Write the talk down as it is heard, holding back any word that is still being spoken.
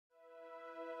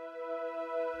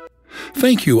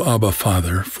Thank you, Abba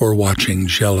Father, for watching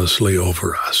jealously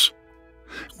over us.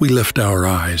 We lift our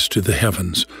eyes to the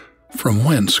heavens, from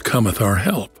whence cometh our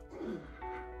help.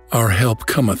 Our help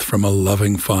cometh from a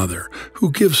loving Father,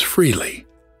 who gives freely.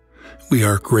 We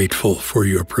are grateful for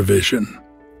your provision.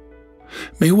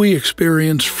 May we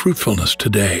experience fruitfulness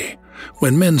today.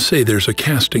 When men say there's a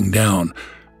casting down,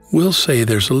 we'll say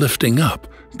there's a lifting up,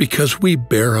 because we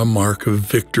bear a mark of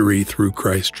victory through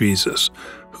Christ Jesus,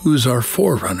 who's our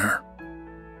forerunner.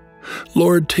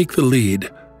 Lord, take the lead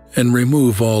and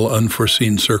remove all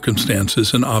unforeseen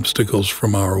circumstances and obstacles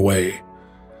from our way.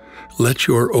 Let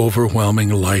your overwhelming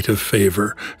light of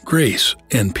favor, grace,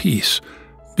 and peace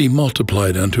be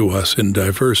multiplied unto us in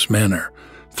diverse manner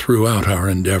throughout our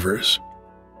endeavors.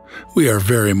 We are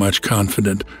very much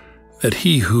confident that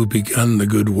he who begun the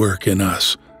good work in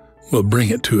us will bring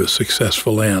it to a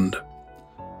successful end.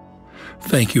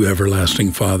 Thank you,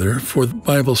 everlasting Father, for the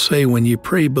Bible say, when ye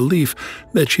pray, believe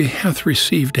that ye hath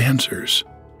received answers.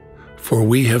 For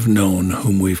we have known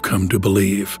whom we've come to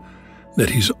believe, that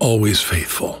he's always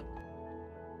faithful.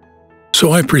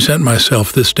 So I present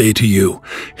myself this day to you.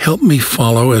 Help me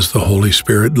follow as the Holy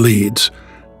Spirit leads,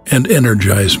 and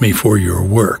energize me for your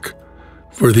work,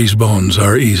 for these bones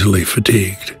are easily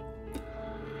fatigued.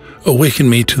 Awaken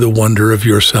me to the wonder of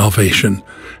your salvation,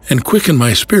 and quicken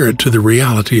my spirit to the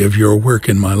reality of your work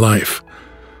in my life.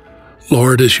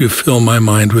 Lord, as you fill my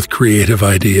mind with creative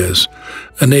ideas,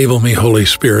 enable me, Holy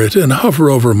Spirit, and hover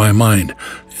over my mind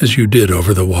as you did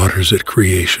over the waters at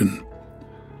creation.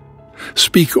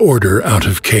 Speak order out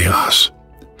of chaos.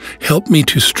 Help me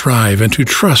to strive and to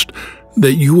trust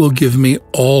that you will give me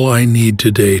all I need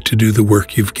today to do the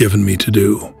work you've given me to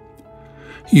do.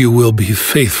 You will be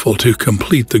faithful to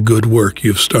complete the good work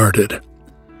you've started.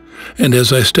 And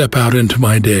as I step out into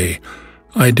my day,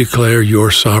 I declare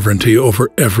your sovereignty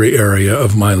over every area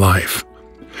of my life.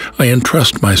 I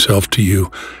entrust myself to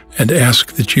you and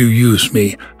ask that you use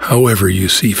me however you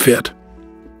see fit.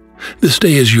 This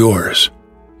day is yours.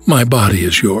 My body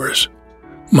is yours.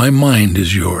 My mind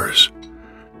is yours.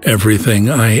 Everything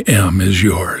I am is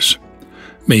yours.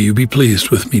 May you be pleased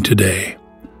with me today.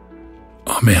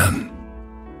 Amen.